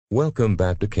Welcome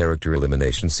back to Character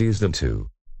Elimination Season 2.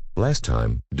 Last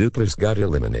time, Duplex got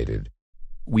eliminated.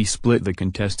 We split the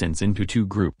contestants into two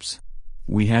groups.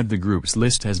 We had the groups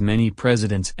list as many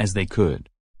presidents as they could.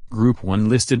 Group 1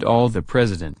 listed all the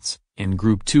presidents, and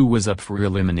Group 2 was up for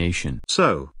elimination.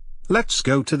 So, let's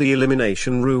go to the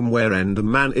elimination room where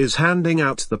Enderman is handing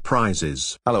out the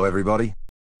prizes. Hello everybody.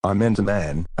 I'm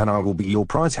Enderman, and I will be your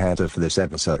prize hunter for this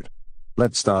episode.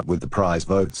 Let's start with the prize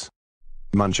votes.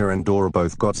 Muncher and Dora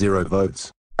both got 0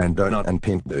 votes, and Donut and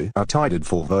Pink Boo are tied at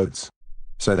 4 votes.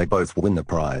 So they both win the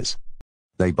prize.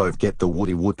 They both get the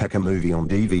Woody Woodpecker movie on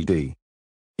DVD.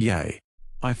 Yay.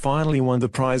 I finally won the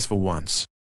prize for once.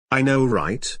 I know,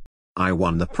 right? I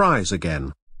won the prize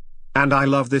again. And I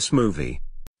love this movie.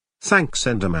 Thanks,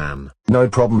 Enderman. No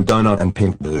problem, Donut and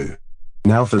Pink Boo.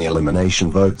 Now for the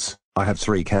elimination votes. I have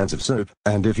 3 cans of soup,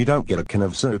 and if you don't get a can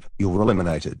of soup, you're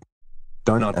eliminated.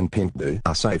 Donut and Pink Boo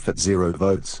are safe at 0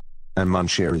 votes. And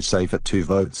Muncher is safe at 2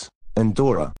 votes. And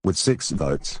Dora, with 6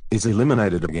 votes, is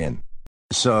eliminated again.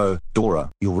 So,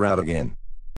 Dora, you're out again.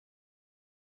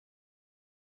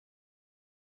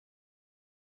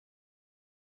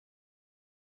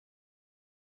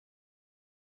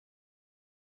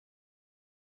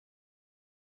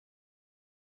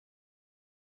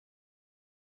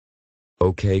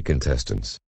 Okay,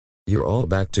 contestants. You're all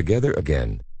back together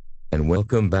again. And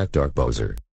welcome back, Dark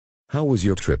Bowser. How was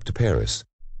your trip to Paris?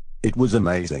 It was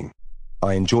amazing.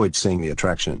 I enjoyed seeing the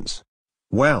attractions.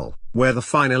 Well, we're the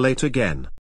final 8 again.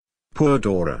 Poor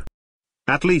Dora.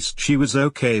 At least she was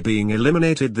okay being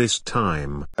eliminated this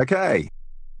time. Okay.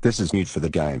 This is new for the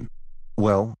game.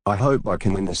 Well, I hope I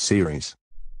can win this series.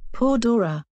 Poor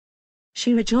Dora.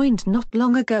 She rejoined not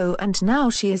long ago and now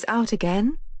she is out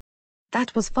again?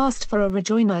 That was fast for a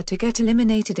rejoiner to get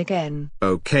eliminated again.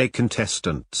 Okay,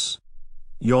 contestants.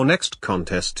 Your next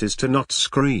contest is to not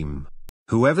scream.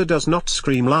 Whoever does not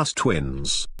scream last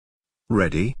wins.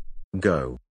 Ready?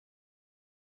 Go.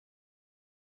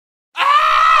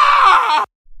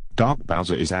 Dark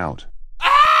Bowser is out.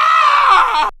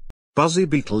 Buzzy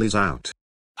Beetle is out.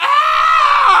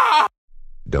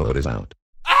 Donut is out.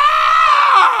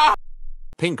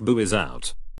 Pink Boo is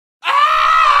out.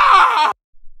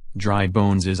 Dry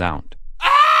Bones is out.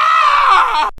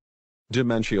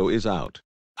 Dimentio is out.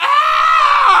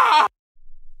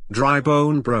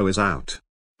 Drybone Bro is out.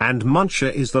 And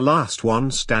Muncher is the last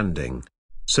one standing.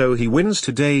 So he wins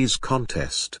today's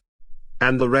contest.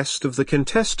 And the rest of the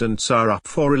contestants are up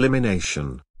for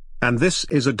elimination. And this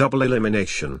is a double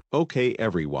elimination. Okay,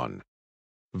 everyone.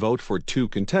 Vote for 2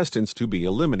 contestants to be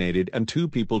eliminated and 2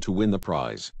 people to win the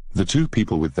prize. The 2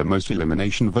 people with the most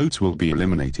elimination votes will be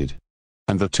eliminated.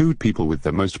 And the 2 people with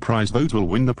the most prize votes will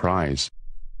win the prize.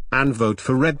 And vote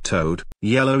for Red Toad,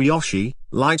 Yellow Yoshi,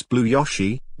 Light Blue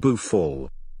Yoshi, Boo Fall,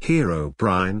 Hero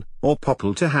Brian, or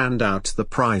Popple to hand out the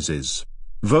prizes.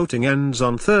 Voting ends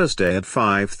on Thursday at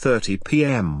 5:30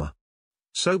 p.m.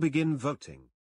 So begin voting.